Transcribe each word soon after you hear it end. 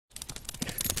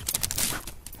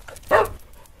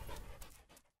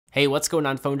Hey, what's going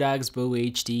on, phone dogs?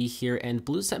 BLU HD here, and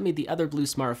BLU sent me the other BLU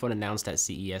smartphone announced at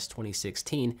CES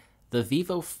 2016, the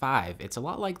Vivo 5. It's a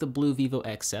lot like the BLU Vivo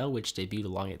XL, which debuted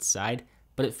along its side,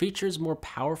 but it features more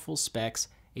powerful specs,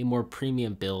 a more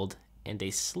premium build, and a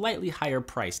slightly higher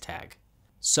price tag.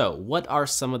 So, what are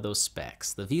some of those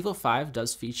specs? The Vivo 5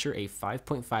 does feature a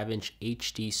 5.5-inch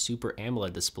HD Super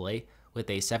AMOLED display with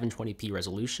a 720p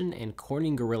resolution and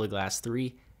Corning Gorilla Glass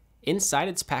 3. Inside,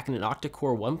 it's packing an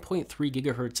octa-core 1.3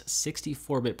 GHz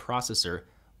 64-bit processor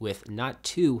with not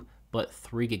 2, but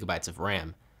 3 GB of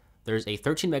RAM. There's a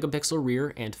 13 megapixel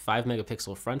rear and 5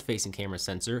 megapixel front-facing camera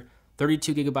sensor,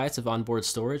 32 GB of onboard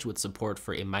storage with support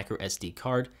for a microSD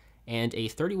card, and a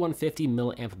 3150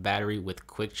 mAh battery with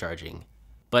quick charging.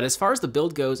 But as far as the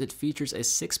build goes, it features a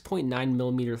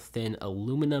 6.9mm thin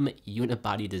aluminum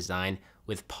unibody design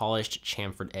with polished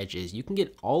chamfered edges. You can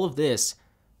get all of this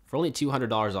for only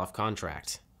 $200 off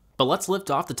contract. But let's lift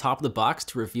off the top of the box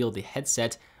to reveal the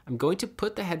headset. I'm going to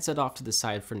put the headset off to the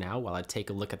side for now while I take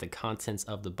a look at the contents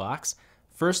of the box.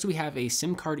 First, we have a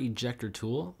SIM card ejector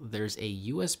tool. There's a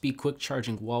USB quick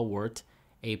charging wall wart,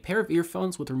 a pair of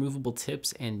earphones with removable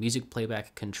tips and music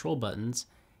playback control buttons,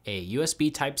 a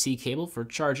USB Type-C cable for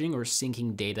charging or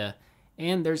syncing data,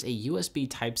 and there's a USB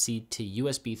Type-C to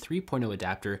USB 3.0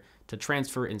 adapter to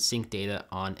transfer and sync data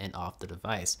on and off the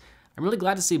device. I'm really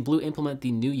glad to see BLU implement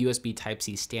the new USB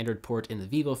Type-C standard port in the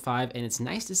Vivo 5, and it's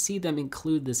nice to see them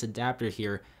include this adapter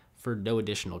here for no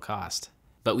additional cost.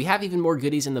 But we have even more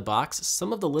goodies in the box.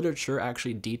 Some of the literature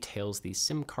actually details the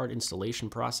SIM card installation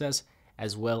process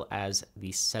as well as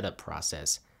the setup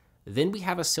process. Then we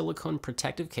have a silicone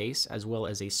protective case as well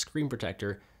as a screen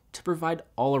protector to provide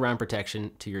all-around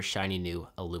protection to your shiny new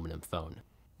aluminum phone.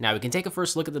 Now we can take a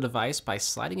first look at the device by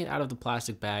sliding it out of the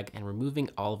plastic bag and removing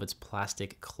all of its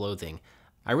plastic clothing.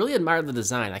 I really admire the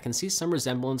design. I can see some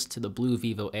resemblance to the BLU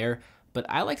Vivo Air, but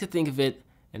I like to think of it,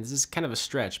 and this is kind of a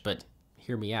stretch, but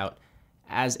hear me out,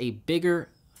 as a bigger,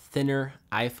 thinner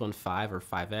iPhone 5 or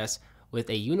 5S with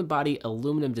a unibody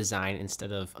aluminum design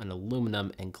instead of an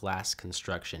aluminum and glass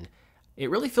construction.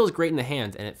 It really feels great in the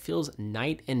hand, and it feels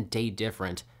night and day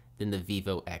different than the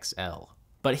Vivo XL.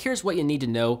 But here's what you need to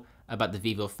know about the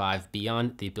Vivo 5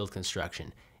 beyond the build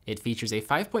construction. It features a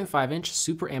 5.5-inch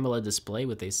Super AMOLED display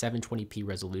with a 720p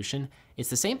resolution. It's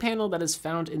the same panel that is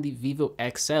found in the Vivo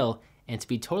XL, and to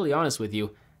be totally honest with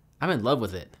you, I'm in love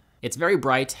with it. It's very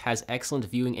bright, has excellent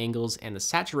viewing angles, and the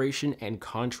saturation and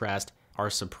contrast are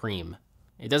supreme.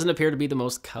 It doesn't appear to be the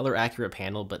most color-accurate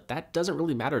panel, but that doesn't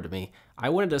really matter to me. I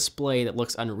want a display that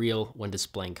looks unreal when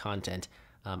displaying content.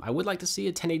 I would like to see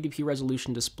a 1080p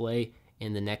resolution display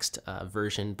in the next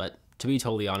version, but to be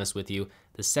totally honest with you,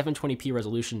 the 720p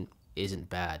resolution isn't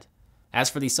bad. As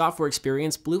for the software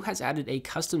experience, BLU has added a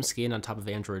custom skin on top of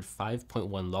Android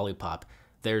 5.1 Lollipop.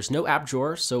 There's no app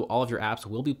drawer, so all of your apps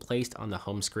will be placed on the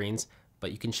home screens,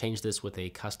 but you can change this with a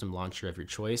custom launcher of your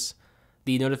choice.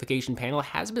 The notification panel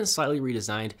has been slightly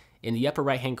redesigned. In the upper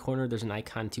right-hand corner, there's an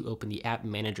icon to open the App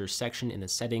Manager section in the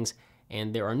settings,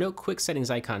 and there are no quick settings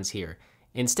icons here.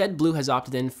 Instead, BLU has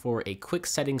opted in for a quick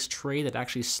settings tray that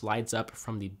actually slides up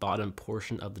from the bottom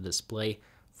portion of the display.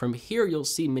 From here, you'll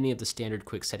see many of the standard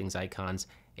quick settings icons,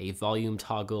 a volume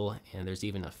toggle, and there's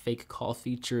even a fake call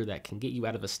feature that can get you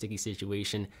out of a sticky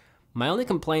situation. My only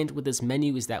complaint with this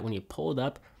menu is that when you pull it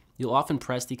up, you'll often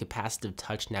press the capacitive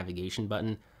touch navigation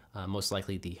button, most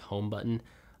likely the home button,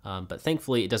 but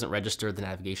thankfully it doesn't register the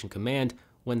navigation command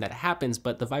when that happens,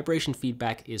 but the vibration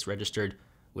feedback is registered,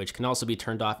 which can also be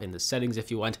turned off in the settings if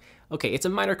you want. Okay, it's a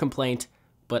minor complaint,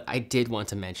 but I did want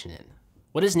to mention it.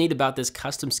 What is neat about this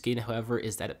custom skin, however,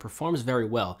 is that it performs very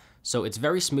well. So it's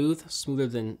very smooth, smoother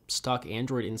than stock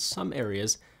Android in some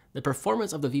areas. The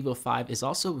performance of the Vivo 5 is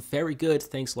also very good,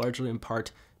 thanks largely in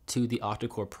part to the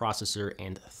octa-core processor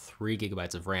and 3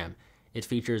 GB of RAM. It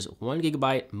features 1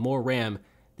 GB more RAM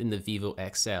than the Vivo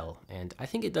XL, and I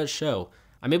think it does show.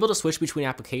 I'm able to switch between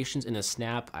applications in a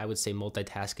snap. I would say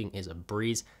multitasking is a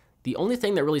breeze. The only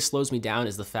thing that really slows me down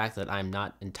is the fact that I'm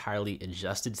not entirely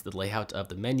adjusted to the layout of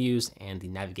the menus and the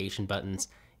navigation buttons.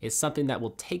 It's something that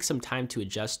will take some time to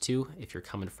adjust to if you're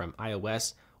coming from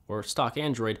iOS or stock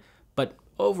Android, but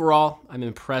overall, I'm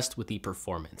impressed with the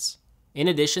performance. In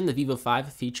addition, the Vivo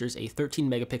 5 features a 13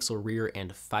 megapixel rear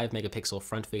and 5 megapixel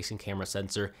front-facing camera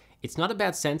sensor. It's not a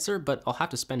bad sensor, but I'll have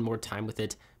to spend more time with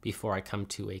it before I come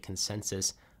to a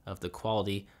consensus of the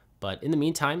quality. But in the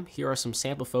meantime, here are some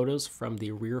sample photos from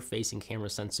the rear-facing camera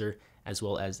sensor, as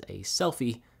well as a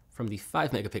selfie from the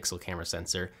 5 megapixel camera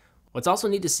sensor. What's also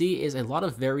neat to see is a lot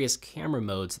of various camera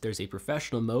modes. There's a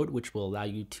professional mode, which will allow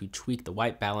you to tweak the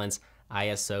white balance,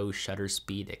 ISO, shutter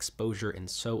speed, exposure, and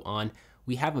so on.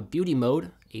 We have a beauty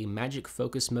mode, a magic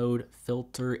focus mode,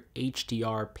 filter,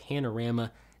 HDR,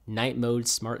 panorama, night mode,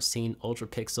 smart scene, ultra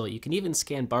pixel. You can even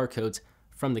scan barcodes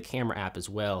from the camera app as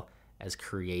well as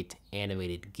create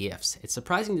animated GIFs. It's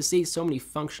surprising to see so many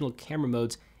functional camera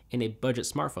modes in a budget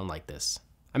smartphone like this.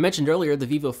 I mentioned earlier the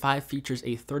Vivo 5 features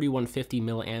a 3150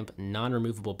 mAh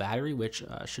non-removable battery, which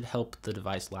should help the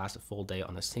device last a full day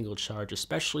on a single charge,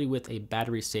 especially with a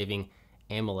battery-saving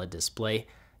AMOLED display.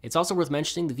 It's also worth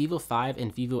mentioning the Vivo 5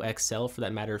 and Vivo XL, for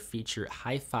that matter, feature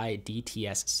hi-fi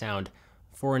DTS sound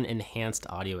for an enhanced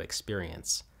audio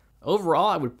experience. Overall,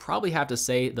 I would probably have to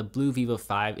say the BLU Vivo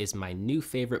 5 is my new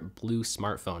favorite Blue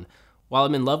smartphone. While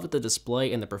I'm in love with the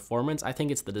display and the performance, I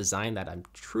think it's the design that I'm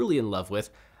truly in love with.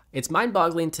 It's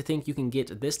mind-boggling to think you can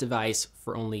get this device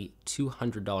for only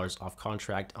 $200 off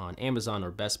contract on Amazon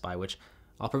or Best Buy, which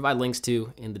I'll provide links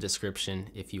to in the description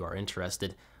if you are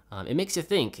interested. It makes you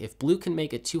think, if Blue can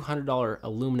make a $200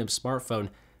 aluminum smartphone,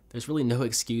 there's really no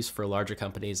excuse for larger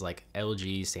companies like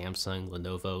LG, Samsung,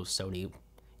 Lenovo, Sony,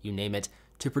 you name it,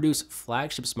 to produce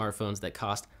flagship smartphones that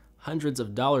cost hundreds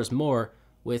of dollars more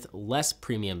with less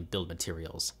premium build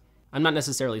materials. I'm not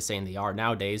necessarily saying they are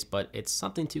nowadays, but it's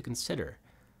something to consider.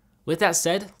 With that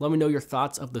said, let me know your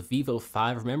thoughts of the Vivo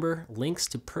 5. Remember, links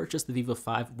to purchase the Vivo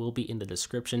 5 will be in the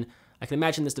description. I can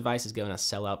imagine this device is going to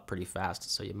sell out pretty fast,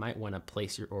 so you might want to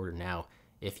place your order now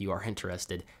if you are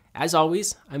interested. As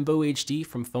always, I'm BoHD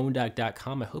from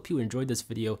PhoneDoc.com. I hope you enjoyed this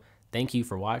video. Thank you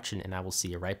for watching, and I will see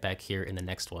you right back here in the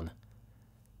next one.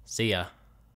 See ya.